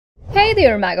Hey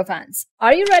there, MAGA fans.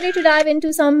 Are you ready to dive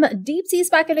into some deep sea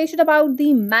speculation about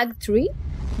the MAG 3?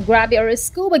 Grab your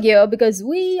scuba gear because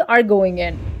we are going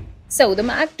in. So, the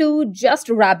MAG 2 just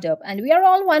wrapped up, and we are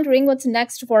all wondering what's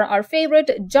next for our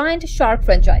favorite giant shark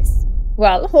franchise.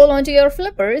 Well, hold on to your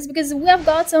flippers because we have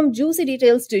got some juicy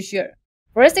details to share.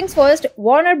 First things first,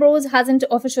 Warner Bros. Hasn't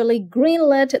officially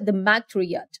greenlit the MAG 3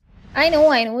 yet. I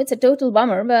know, it's a total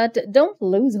bummer, but don't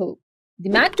lose hope. The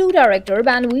MAG 2 director,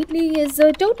 Ben Wheatley, is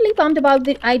totally pumped about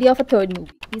the idea of a third movie.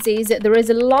 He says there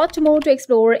is a lot more to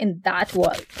explore in that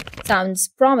world. Sounds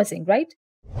promising, right?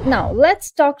 Now, let's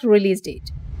talk release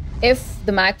date. If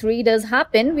the MAG 3 does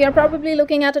happen, we are probably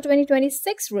looking at a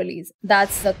 2026 release.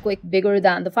 That's a quick bigger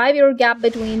than the 5-year gap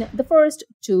between the first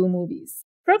two movies.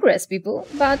 Progress, people.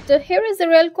 But here is the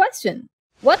real question.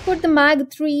 What would the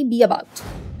MAG 3 be about?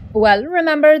 Well,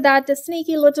 remember that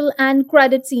sneaky little end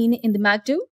credit scene in the MAG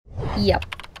 2? Yep,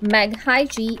 Meg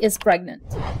Haichi is pregnant.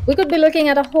 We could be looking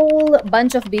at a whole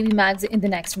bunch of baby Mags in the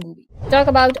next movie. Talk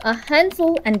about a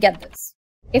handful and get this.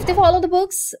 If they follow the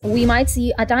books, we might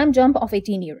see a time jump of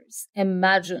 18 years.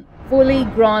 Imagine fully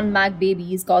grown Mag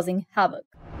babies causing havoc.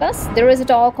 Plus, there is a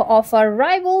talk of a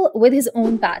rival with his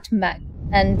own pet, Meg,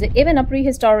 and even a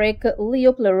prehistoric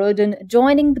Leopleurodon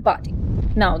joining the party.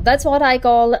 Now, that's what I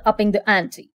call upping the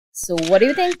ante. So, what do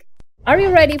you think? Are you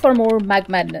ready for more Mag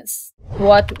madness?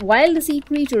 What wild sea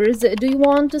creatures do you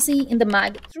want to see in the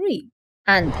MAG 3?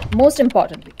 And most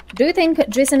importantly, do you think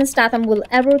Jason Statham will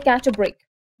ever catch a break?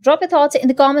 Drop your thoughts in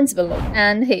the comments below.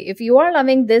 And hey, if you are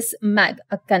loving this MAG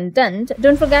content,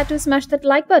 don't forget to smash that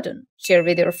like button, share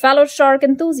with your fellow shark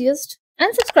enthusiasts,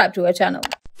 and subscribe to our channel.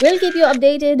 We'll keep you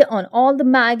updated on all the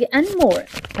MAG and more.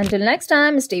 Until next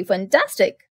time, stay fantastic!